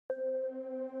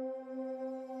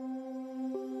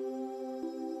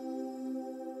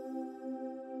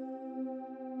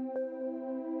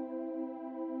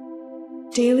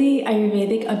Daily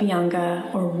Ayurvedic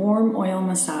Abhyanga, or warm oil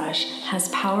massage, has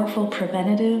powerful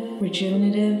preventative,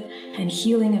 rejuvenative, and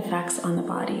healing effects on the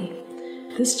body.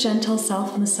 This gentle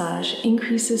self-massage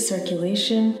increases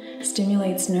circulation,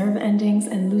 stimulates nerve endings,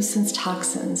 and loosens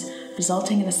toxins,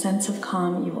 resulting in a sense of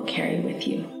calm you will carry with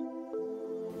you.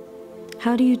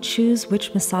 How do you choose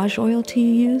which massage oil to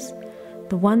use?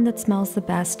 The one that smells the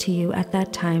best to you at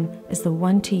that time is the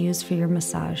one to use for your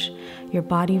massage. Your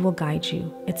body will guide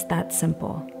you. It's that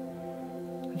simple.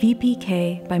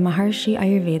 VPK by Maharishi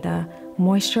Ayurveda,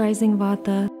 moisturizing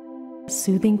Vata,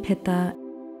 soothing Pitta,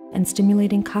 and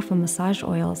stimulating Kapha massage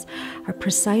oils are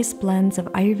precise blends of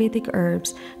Ayurvedic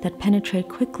herbs that penetrate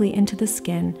quickly into the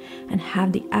skin and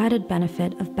have the added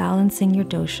benefit of balancing your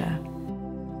dosha.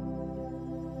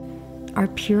 Our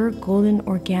pure golden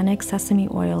organic sesame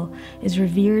oil is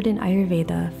revered in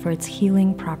Ayurveda for its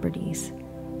healing properties.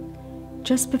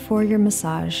 Just before your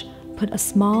massage, put a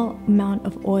small amount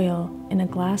of oil in a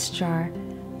glass jar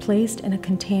placed in a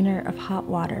container of hot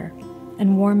water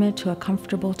and warm it to a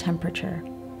comfortable temperature.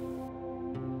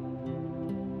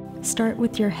 Start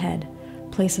with your head.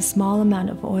 Place a small amount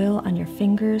of oil on your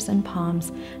fingers and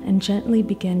palms and gently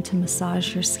begin to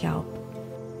massage your scalp.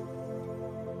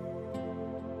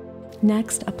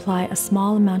 Next, apply a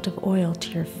small amount of oil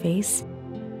to your face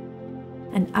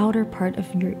and outer part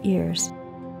of your ears,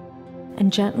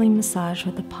 and gently massage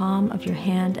with the palm of your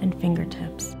hand and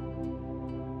fingertips.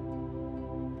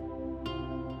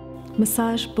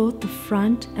 Massage both the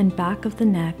front and back of the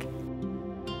neck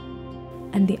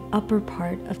and the upper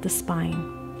part of the spine.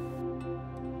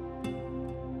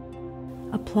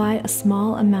 Apply a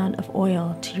small amount of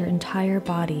oil to your entire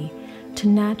body to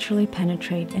naturally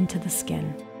penetrate into the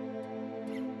skin.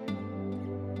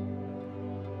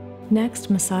 Next,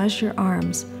 massage your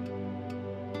arms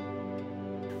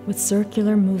with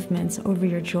circular movements over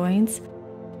your joints,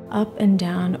 up and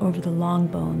down over the long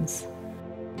bones.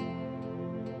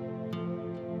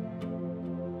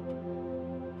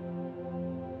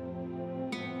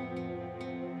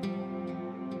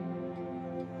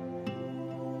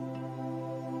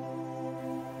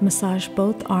 Massage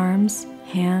both arms,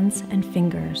 hands, and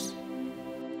fingers.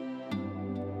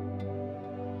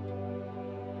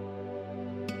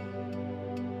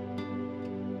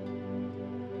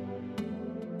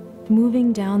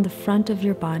 Moving down the front of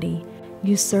your body,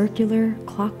 use circular,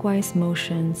 clockwise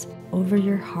motions over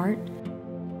your heart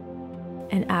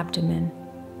and abdomen.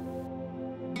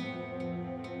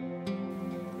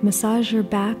 Massage your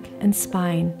back and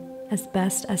spine as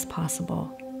best as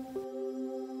possible.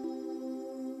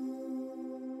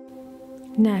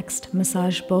 Next,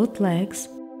 massage both legs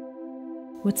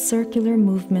with circular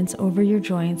movements over your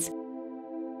joints,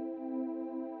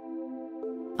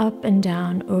 up and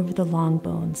down over the long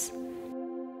bones.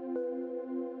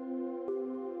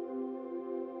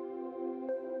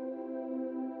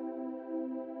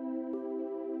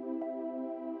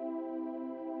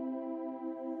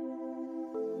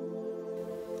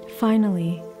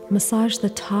 Finally, massage the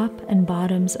top and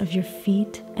bottoms of your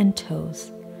feet and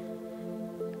toes.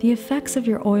 The effects of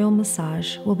your oil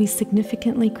massage will be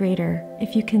significantly greater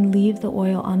if you can leave the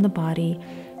oil on the body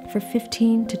for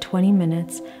 15 to 20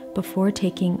 minutes before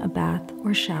taking a bath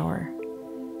or shower.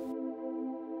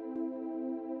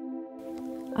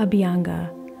 Abhyanga,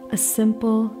 a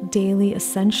simple, daily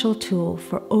essential tool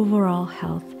for overall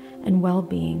health and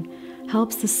well-being,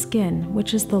 helps the skin,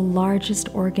 which is the largest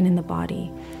organ in the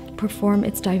body, perform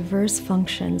its diverse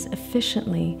functions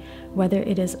efficiently, whether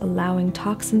it is allowing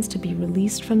toxins to be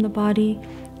released from the body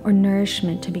or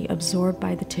nourishment to be absorbed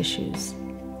by the tissues.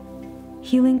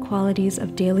 Healing qualities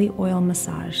of daily oil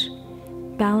massage: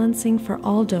 balancing for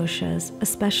all doshas,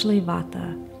 especially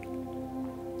Vata,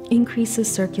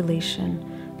 increases circulation,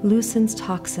 loosens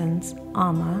toxins,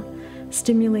 Ama,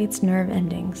 stimulates nerve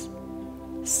endings,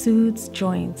 soothes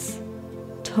joints,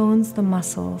 tones the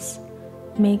muscles,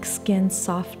 makes skin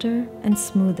softer and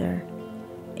smoother,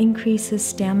 increases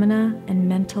stamina and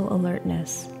mental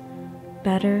alertness,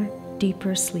 better,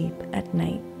 deeper sleep at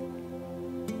night.